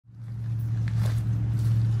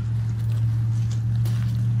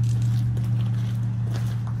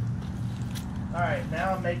Alright,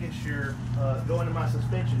 now I'm making sure, going to my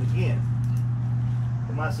suspension again.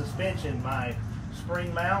 For my suspension, my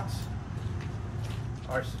spring mounts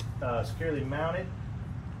are securely mounted.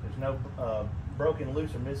 There's no broken,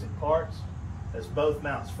 loose, or missing parts. That's both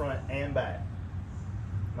mounts, front and back.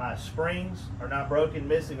 My springs are not broken,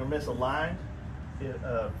 missing, or misaligned. If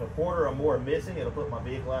a quarter or more are missing, it'll put my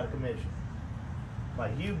vehicle out of commission.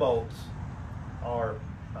 My U-bolts are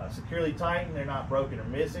securely tightened. They're not broken or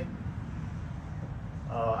missing.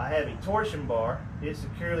 I have a torsion bar. It's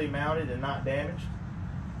securely mounted and not damaged.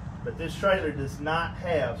 But this trailer does not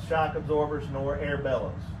have shock absorbers nor air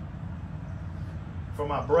bellows. For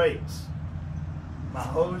my brakes, my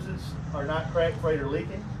hoses are not cracked, frayed, or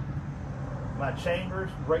leaking. My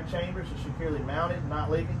chambers, brake chambers, are securely mounted,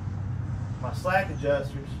 not leaking. My slack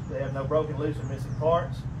adjusters, they have no broken, loose, or missing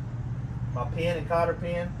parts. My pin and cotter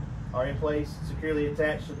pin are in place, securely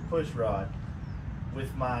attached to the push rod.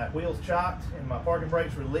 With my wheels chocked and my parking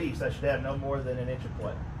brakes released, I should have no more than 1 inch of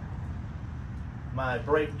play. My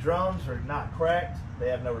brake drums are not cracked. They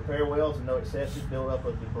have no repair wells and no excessive buildup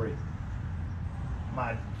of debris.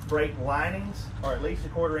 My brake linings are at least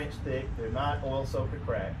 1/4 inch thick. They're not oil soaked or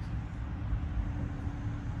cracked.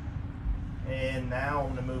 And now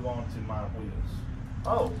I'm going to move on to my wheels.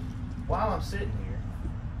 Oh, while I'm sitting here,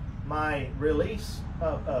 my release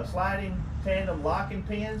sliding tandem locking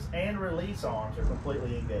pins and release arms are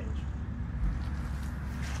completely engaged.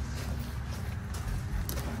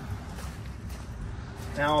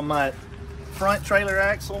 Now on my front trailer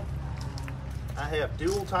axle, I have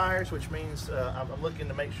dual tires, which means I'm looking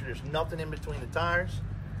to make sure there's nothing in between the tires.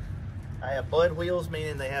 I have bud wheels,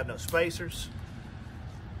 meaning they have no spacers.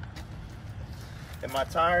 And my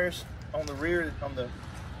tires on the rear, on the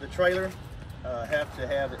trailer, have to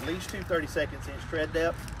have at least 2 32" inch tread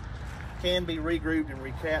depth. Can be regrouped and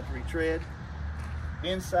recapped, retread.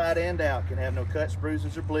 Inside and out can have no cuts,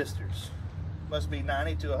 bruises, or blisters. Must be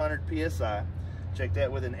 90 to 100 PSI. Check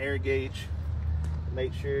that with an air gauge.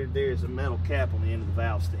 Make sure there's a metal cap on the end of the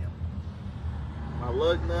valve stem. My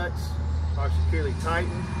lug nuts are securely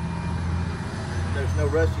tightened. There's no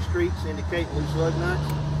rusty streaks indicating loose lug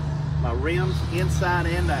nuts. My rims, inside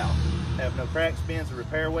and out, have no cracks, bends, or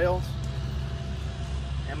repair wells.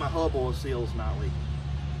 And my hub oil seal is not leaking.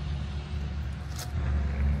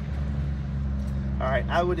 All right,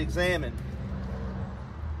 I would examine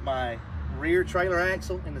my rear trailer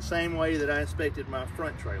axle in the same way that I inspected my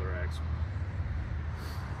front trailer axle.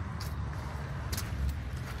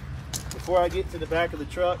 Before I get to the back of the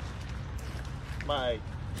truck, my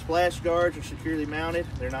splash guards are securely mounted.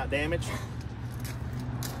 They're not damaged.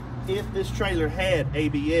 If this trailer had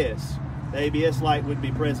ABS, the ABS light would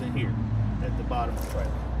be present here at the bottom of the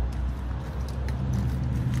trailer.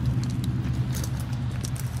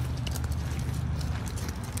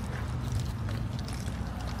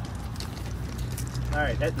 All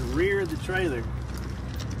right, at the rear of the trailer,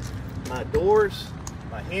 my doors,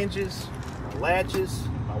 my hinges, my latches,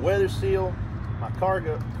 my weather seal, my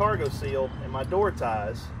cargo seal, and my door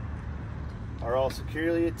ties are all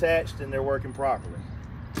securely attached and they're working properly.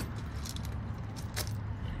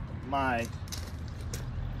 My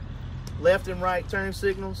left and right turn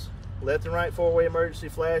signals, left and right four-way emergency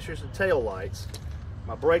flashers and tail lights,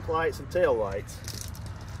 my brake lights and tail lights,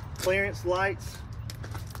 clearance lights,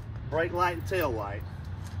 brake light and tail light,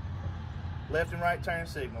 left and right turn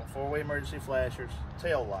signal, four-way emergency flashers,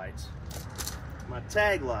 tail lights, my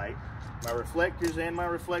tag light, my reflectors, and my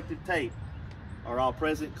reflective tape are all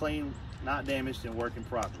present, clean, not damaged, and working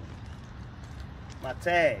properly. My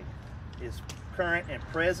tag is current and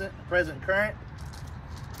present current.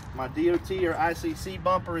 My DOT or ICC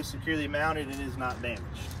bumper is securely mounted and is not damaged.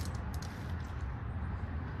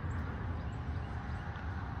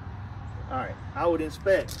 All right, I would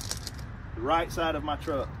inspect the right side of my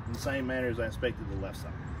truck in the same manner as I inspected the left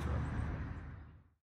side.